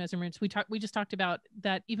attenuation measurements, we just talked about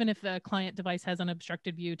that. Even if a client device has an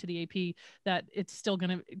obstructed view to the AP, that it's still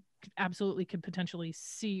going to absolutely could potentially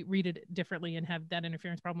read it differently and have that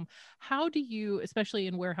interference problem. How do you, especially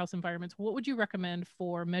in warehouse environments, what would you recommend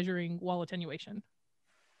for measuring wall attenuation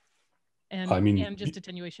and just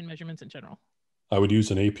attenuation measurements in general? I would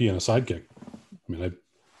use an AP and a sidekick. I mean,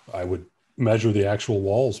 I would measure the actual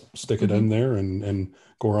walls, stick it in there, and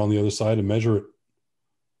go around the other side and measure it.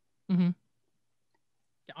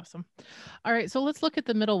 Awesome. All right, so let's look at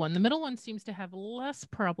the middle one. The middle one seems to have less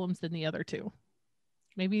problems than the other two.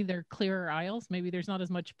 Maybe they're clearer aisles. Maybe there's not as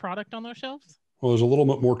much product on those shelves. Well, there's a little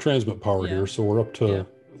bit more transmit power here. So we're up to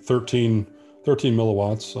 13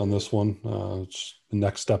 milliwatts on this one. It's the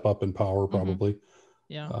next step up in power, probably.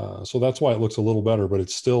 So that's why it looks a little better, but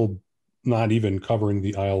it's still not even covering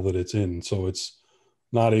the aisle that it's in. So it's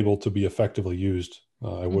not able to be effectively used,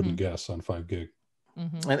 I wouldn't guess, on 5 gig.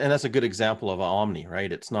 And that's a good example of Omni,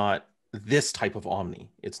 right? It's not this type of Omni.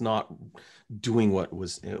 It's not doing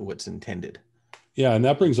what's intended. Yeah, and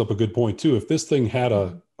that brings up a good point too. If this thing had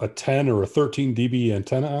a 10 or a 13 dB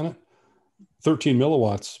antenna on it, 13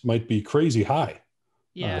 milliwatts might be crazy high.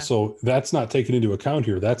 So that's not taken into account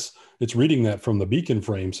here. It's reading that from the beacon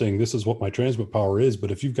frame saying this is what my transmit power is. But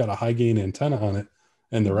if you've got a high gain antenna on it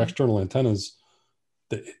and they're external antennas,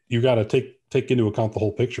 you got to take into account the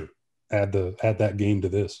whole picture. Add that gain to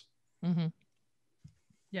this.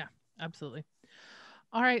 Yeah, absolutely.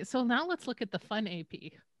 All right, so now let's look at the fun AP.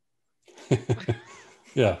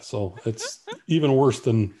 Yeah, so it's even worse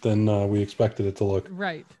than we expected it to look.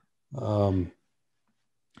 Right.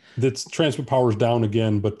 Its transmit power is down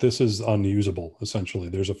again, but this is unusable, essentially.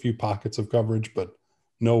 There's a few pockets of coverage, but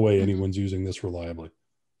no way anyone's using this reliably.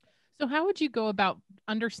 So how would you go about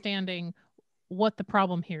understanding what the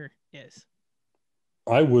problem here is?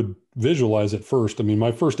 I would visualize it first. I mean,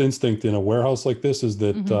 my first instinct in a warehouse like this is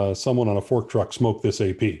that someone on a fork truck smoked this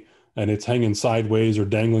AP and it's hanging sideways or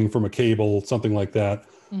dangling from a cable, something like that,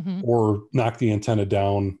 or knocked the antenna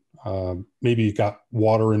down. Maybe it got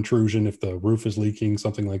water intrusion if the roof is leaking,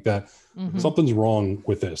 something like that. Something's wrong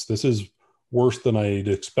with this. This is worse than I'd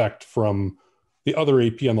expect from the other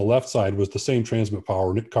AP on the left side was the same transmit power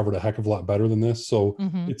and it covered a heck of a lot better than this. So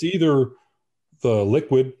it's either the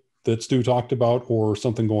liquid that Stu talked about or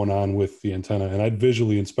something going on with the antenna. And I'd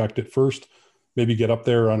visually inspect it first, maybe get up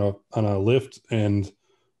there on a lift and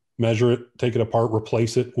measure it, take it apart,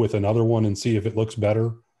 replace it with another one and see if it looks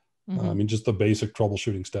better. I mean, just the basic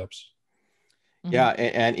troubleshooting steps. Yeah,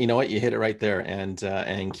 and you know what, you hit it right there. And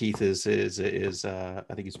Keith is I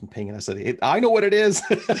think he's been pinging us. I know what it is.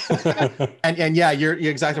 and yeah, you're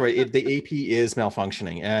exactly right. The AP is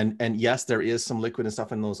malfunctioning, and yes, there is some liquid and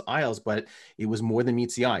stuff in those aisles, but it was more than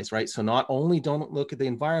meets the eyes, right? So not only don't look at the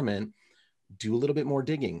environment, do a little bit more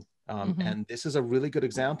digging. And this is a really good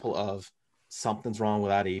example of something's wrong with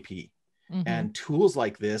that AP. And tools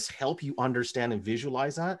like this help you understand and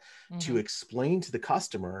visualize that to explain to the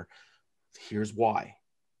customer, here's why,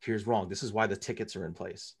 here's wrong. This is why the tickets are in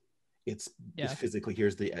place. It's physically,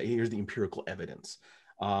 here's the empirical evidence.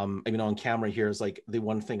 I mean, on camera here is like the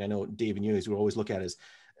one thing I know Dave and you is we always look at is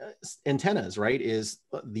antennas, right? Is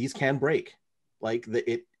these can break, like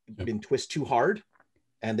it been twist too hard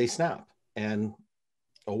and they snap and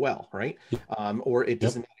oh well, right? Or it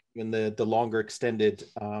doesn't in the longer extended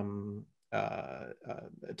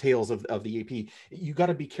tails of the AP. You got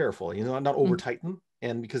to be careful, you know, not over tighten.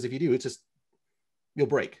 And because if you do, it's just, you'll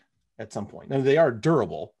break at some point. Now they are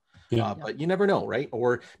durable, but you never know, right?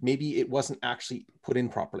 Or maybe it wasn't actually put in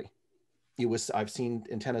properly. It was, I've seen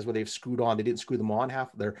antennas where they've screwed on, they didn't screw them on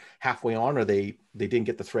they're halfway on, or they didn't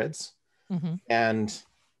get the threads. And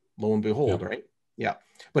lo and behold, right? Yeah.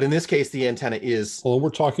 But in this case, the antenna is. Well, we're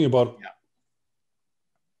talking about.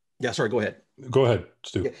 Yeah, sorry, go ahead. Go ahead,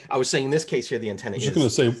 Stu. Yeah, I was saying in this case here, the antenna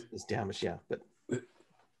is damaged. Yeah, but.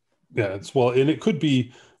 Yeah, and it could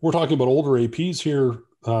be, we're talking about older APs here.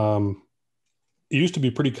 It used to be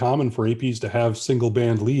pretty common for APs to have single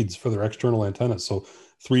band leads for their external antennas. So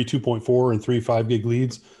 3 2.4 and 3 5 gig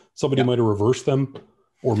leads. Somebody might have reversed them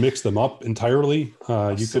or mixed them up entirely.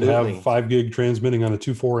 You could have 5 gig transmitting on a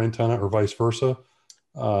 2.4 antenna or vice versa.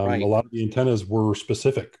 A lot of the antennas were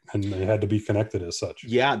specific and they had to be connected as such.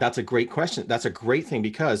 Yeah, that's a great question. That's a great thing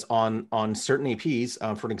because on certain APs,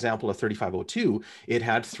 for an example, a 3502, it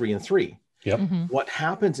had 3 and 3. What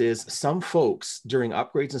happens is some folks during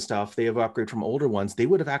upgrades and stuff, they have upgraded from older ones. They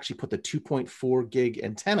would have actually put the 2.4 gig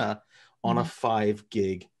antenna on a 5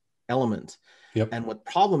 gig element. And what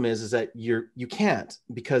the problem is that you can't,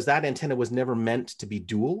 because that antenna was never meant to be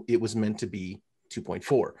dual. It was meant to be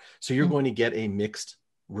 2.4. So you're going to get a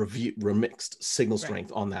remixed signal strength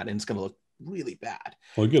on that, and it's going to look really bad.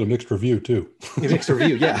 Well, you get a mixed review too. A mixed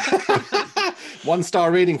review, yeah.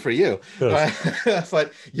 1-star rating for you.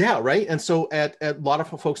 But yeah, right. And so a lot of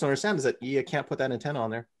folks don't understand is that you can't put that antenna on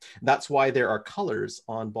there. That's why there are colors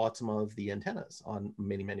on bottom of the antennas on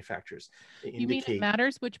many manufacturers. You mean it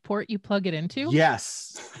matters which port you plug it into?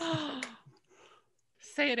 Yes.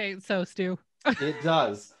 Say it ain't so, Stu. It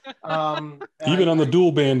does. Even on the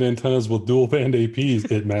dual band antennas with dual band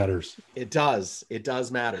APs, it matters. It does. It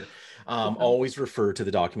does matter. Always refer to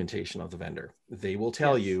the documentation of the vendor. They will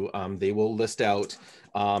tell you, they will list out,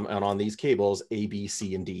 and on these cables, A, B,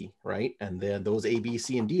 C, and D, right? And then those A, B,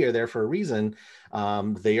 C, and D are there for a reason.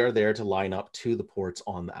 They are there to line up to the ports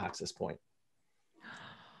on the access point.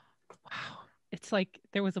 Wow. It's like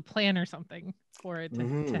there was a plan or something for it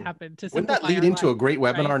to happen. Wouldn't that lead into a great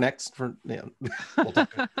webinar next? We'll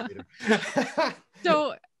talk about it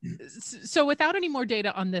later. So without any more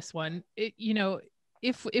data on this one,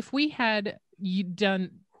 if we had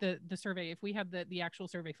done the survey, if we had the actual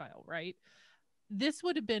survey file, right, this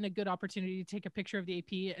would have been a good opportunity to take a picture of the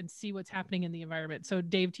AP and see what's happening in the environment. So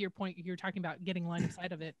Dave, to your point, you're talking about getting line of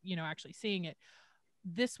sight of it, actually seeing it.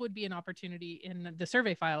 This would be an opportunity in the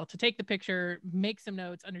survey file to take the picture, make some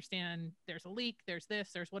notes, understand there's a leak, there's this,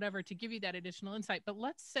 there's whatever, to give you that additional insight. But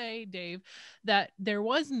let's say, Dave, that there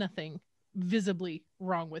was nothing visibly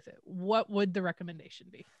wrong with it. What would the recommendation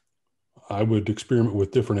be? I would experiment with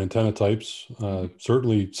different antenna types.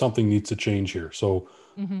 Certainly something needs to change here. So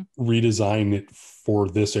redesign it for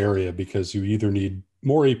this area, because you either need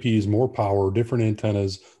more APs, more power, different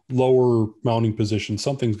antennas, lower mounting position.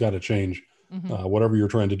 Something's got to change. Whatever you're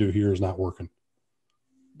trying to do here is not working.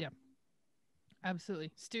 Yeah,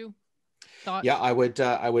 absolutely. Stu, thoughts? Yeah, I would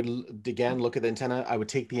again look at the antenna. I would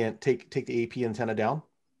take the AP antenna down,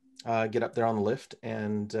 get up there on the lift,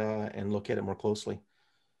 and look at it more closely.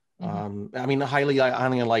 I mean, highly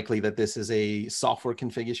unlikely that this is a software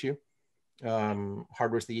config issue.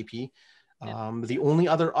 Hardware's the EP. The only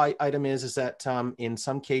other item is that in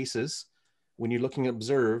some cases, when you're looking at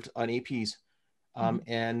observed on APs,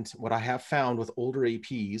 and what I have found with older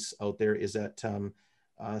APs out there is that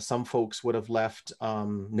some folks would have left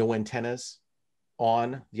no antennas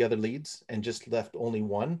on the other leads and just left only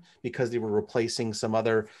one because they were replacing some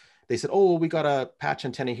other. They said, oh, we got a patch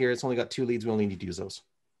antenna here. It's only got 2 leads. We only need to use those.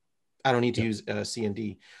 I don't need to use C and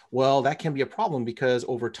D. Well, that can be a problem because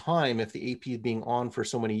over time, if the AP is being on for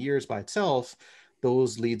so many years by itself,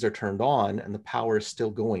 those leads are turned on and the power is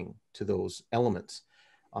still going to those elements.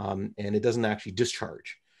 And it doesn't actually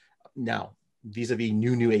discharge. Now, vis-a-vis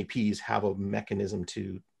new APs have a mechanism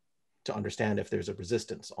to understand if there's a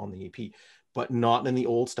resistance on the AP, but not in the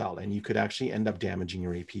old style. And you could actually end up damaging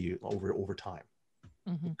your AP over time.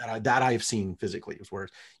 That I've seen physically, is where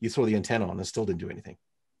you throw the antenna on and it still didn't do anything.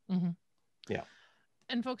 Yeah.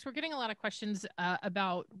 And folks, we're getting a lot of questions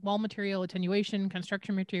about wall material attenuation,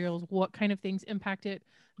 construction materials, what kind of things impact it.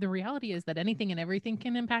 The reality is that anything and everything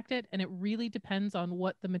can impact it. And it really depends on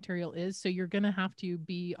what the material is. So you're going to have to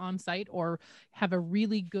be on site or have a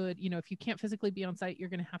really good, if you can't physically be on site, you're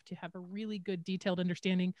going to have a really good detailed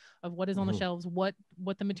understanding of what is on the shelves, what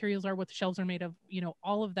the materials are, what the shelves are made of,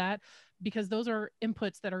 all of that, because those are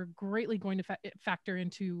inputs that are greatly going to factor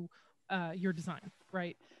into your design,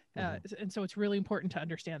 right? And so it's really important to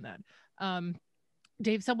understand that.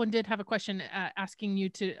 Dave, someone did have a question asking you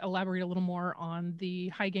to elaborate a little more on the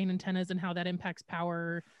high gain antennas and how that impacts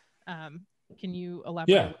power. Can you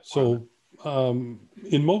elaborate? Yeah. So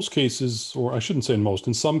in most cases, or I shouldn't say in most,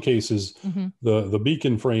 in some cases, the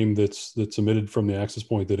beacon frame that's emitted from the access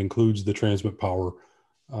point that includes the transmit power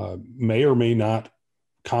may or may not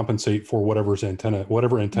compensate for whatever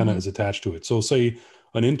antenna is attached to it. So say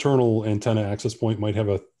an internal antenna access point might have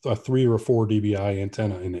a 3 or a 4 dBi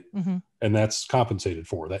antenna in it, and that's compensated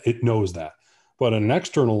for. That it knows that. But an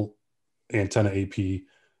external antenna AP,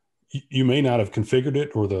 you may not have configured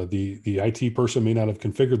it, or the IT person may not have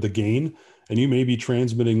configured the gain, and you may be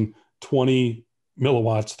transmitting 20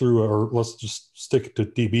 milliwatts through, or let's just stick to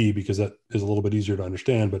dB because that is a little bit easier to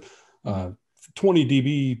understand, but 20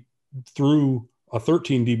 dB through a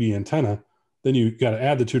 13 dB antenna. Then you got to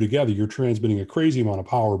add the two together. You're transmitting a crazy amount of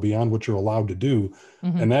power beyond what you're allowed to do.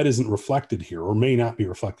 And that isn't reflected here, or may not be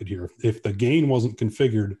reflected here. If the gain wasn't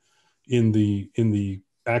configured in the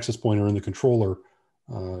access point or in the controller,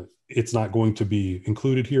 it's not going to be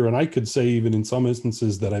included here. And I could say even in some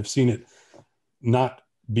instances that I've seen it not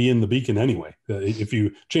be in the beacon anyway. If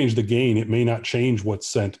you change the gain, it may not change what's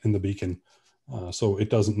sent in the beacon. So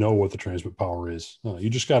it doesn't know what the transmit power is.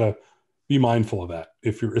 You just got to be mindful of that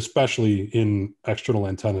if you're, especially in external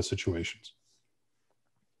antenna situations.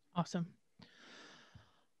 Awesome.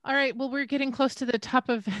 All right. Well, we're getting close to the top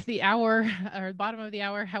of the hour, or bottom of the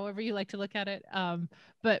hour, however you like to look at it.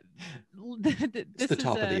 But it's the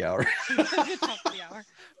top of the hour. The top of the hour.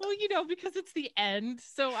 Well, because it's the end.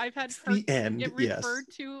 So I've had it referred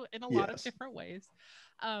to in a lot of different ways.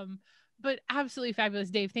 But absolutely fabulous.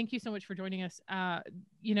 Dave, thank you so much for joining us.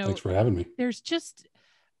 Thanks for having me. There's just,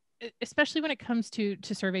 especially when it comes to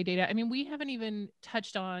survey data. I mean, we haven't even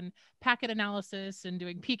touched on packet analysis and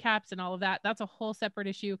doing PCAPs and all of that. That's a whole separate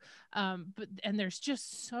issue. And there's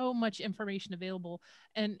just so much information available.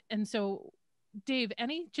 And so, Dave,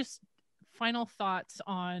 any just final thoughts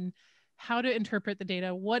on how to interpret the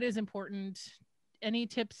data? What is important? Any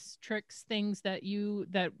tips, tricks, things that you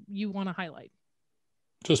want to highlight?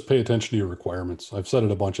 Just pay attention to your requirements. I've said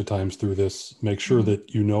it a bunch of times through this. Make sure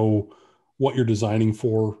that you know what you're designing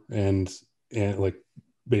for, and like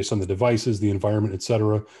based on the devices, the environment, et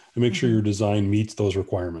cetera, and make sure your design meets those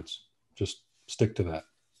requirements. Just stick to that.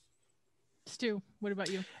 Stu, what about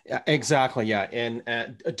you? Yeah, exactly. Yeah. And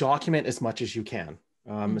document as much as you can,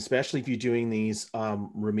 especially if you're doing these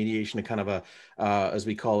remediation, a kind of a, as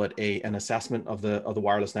we call it, an assessment of the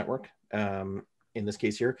wireless network. In this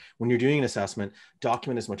case here, when you're doing an assessment,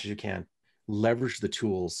 document as much as you can. Leverage the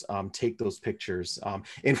tools, take those pictures.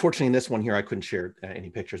 Unfortunately, in this one here, I couldn't share any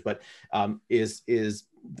pictures, but is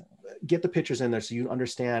get the pictures in there so you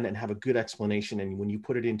understand and have a good explanation. And when you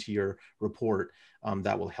put it into your report,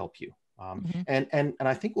 that will help you. And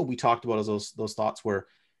I think what we talked about is those thoughts were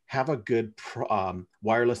have a good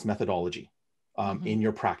wireless methodology in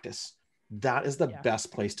your practice. That is the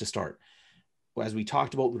best place to start. As we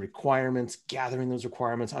talked about the requirements, gathering those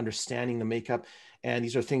requirements, understanding the makeup. And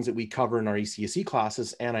these are things that we cover in our ECSE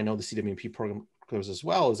classes. And I know the CWMP program covers as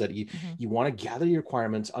well, is that you want to gather your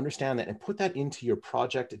requirements, understand that, and put that into your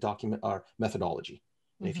project document or methodology.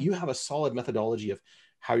 And if you have a solid methodology of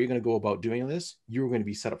how you're going to go about doing this, you're going to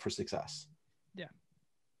be set up for success. Yeah,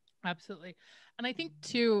 absolutely. And I think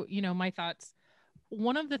too, my thoughts,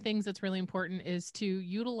 one of the things that's really important is to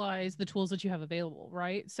utilize the tools that you have available,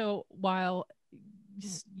 right? So while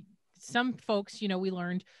some folks, we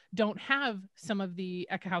learned, don't have some of the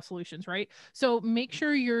Ekahau solutions, right? So make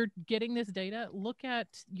sure you're getting this data. Look at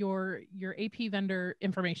your AP vendor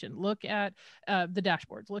information. Look at the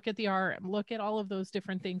dashboards. Look at the RM. Look at all of those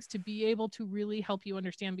different things to be able to really help you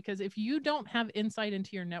understand. Because if you don't have insight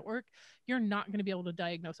into your network, you're not going to be able to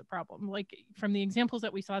diagnose a problem. Like from the examples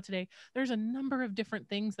that we saw today, there's a number of different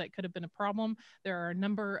things that could have been a problem. There are a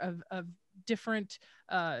number of different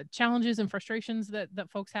challenges and frustrations that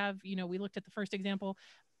folks have. We looked at the first example.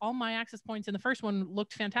 All my access points in the first one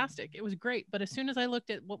looked fantastic. It was great. But as soon as I looked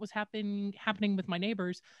at what was happening with my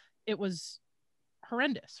neighbors, it was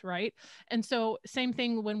horrendous, right? And so same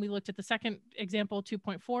thing when we looked at the second example,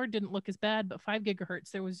 2.4 didn't look as bad, but 5 gigahertz,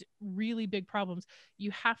 there was really big problems. You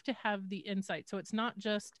have to have the insight. So it's not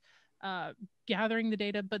just gathering the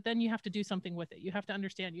data, but then you have to do something with it. You have to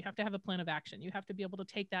understand, you have to have a plan of action. You have to be able to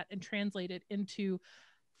take that and translate it into,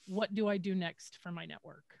 what do I do next for my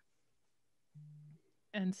network?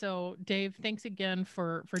 And so Dave, thanks again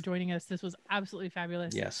for joining us. This was absolutely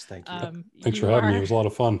fabulous. Yes, thank you. Thanks for having me. It was a lot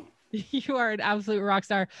of fun. You are an absolute rock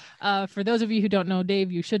star. For those of you who don't know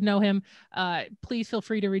Dave, you should know him. Please feel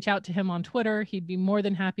free to reach out to him on Twitter. He'd be more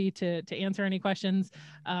than happy to answer any questions.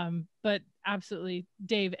 But absolutely,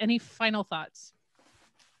 Dave, any final thoughts?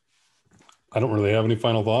 I don't really have any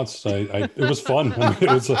final thoughts. It was fun.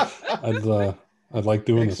 I mean, I'd like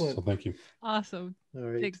doing Excellent. this. So thank you. Awesome. All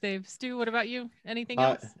right. Thanks, Dave. Stu, what about you? Anything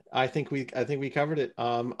else? I think we covered it.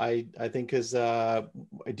 I think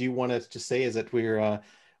I do want to just say is that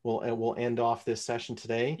we'll end off this session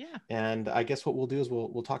today. Yeah. And I guess what we'll do is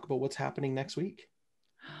we'll talk about what's happening next week.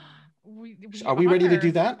 Are we ready to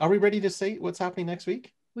do that? Are we ready to say what's happening next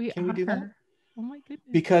week? Can we do that? Oh my goodness.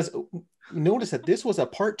 Because notice that this was a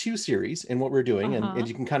part 2 series in what we're doing, and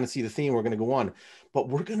you can kind of see the theme we're going to go on, but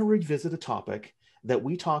we're going to revisit a topic that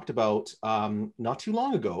we talked about not too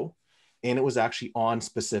long ago, and it was actually on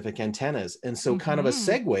specific antennas. And so kind of a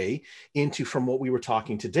segue into from what we were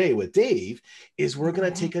talking today with Dave is we're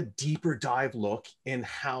going to take a deeper dive look in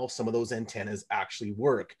how some of those antennas actually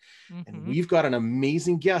work. And we've got an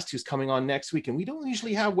amazing guest who's coming on next week, and we don't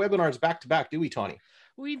usually have webinars back to back, do we, Tawny?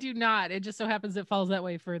 We do not. It just so happens it falls that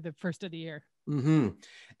way for the first of the year. And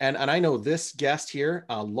I know this guest here,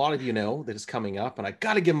 a lot of you know that is coming up, and I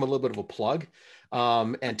got to give him a little bit of a plug.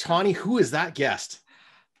 And Tawny, who is that guest?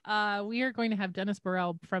 We are going to have Dennis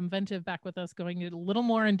Burrell from Ventive back with us, going a little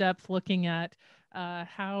more in depth, looking at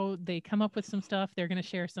how they come up with some stuff. They're going to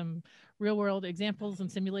share some real world examples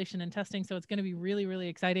and simulation and testing. So it's going to be really, really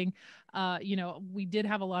exciting. We did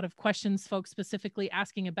have a lot of questions, folks specifically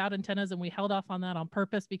asking about antennas, and we held off on that on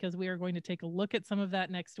purpose because we are going to take a look at some of that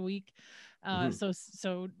next week.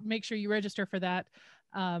 So make sure you register for that.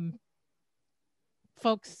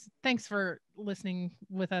 Folks, thanks for listening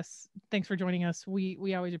with us. Thanks for joining us.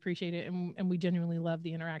 We always appreciate it, and we genuinely love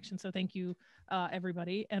the interaction. So thank you,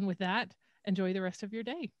 everybody. And with that, enjoy the rest of your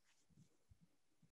day.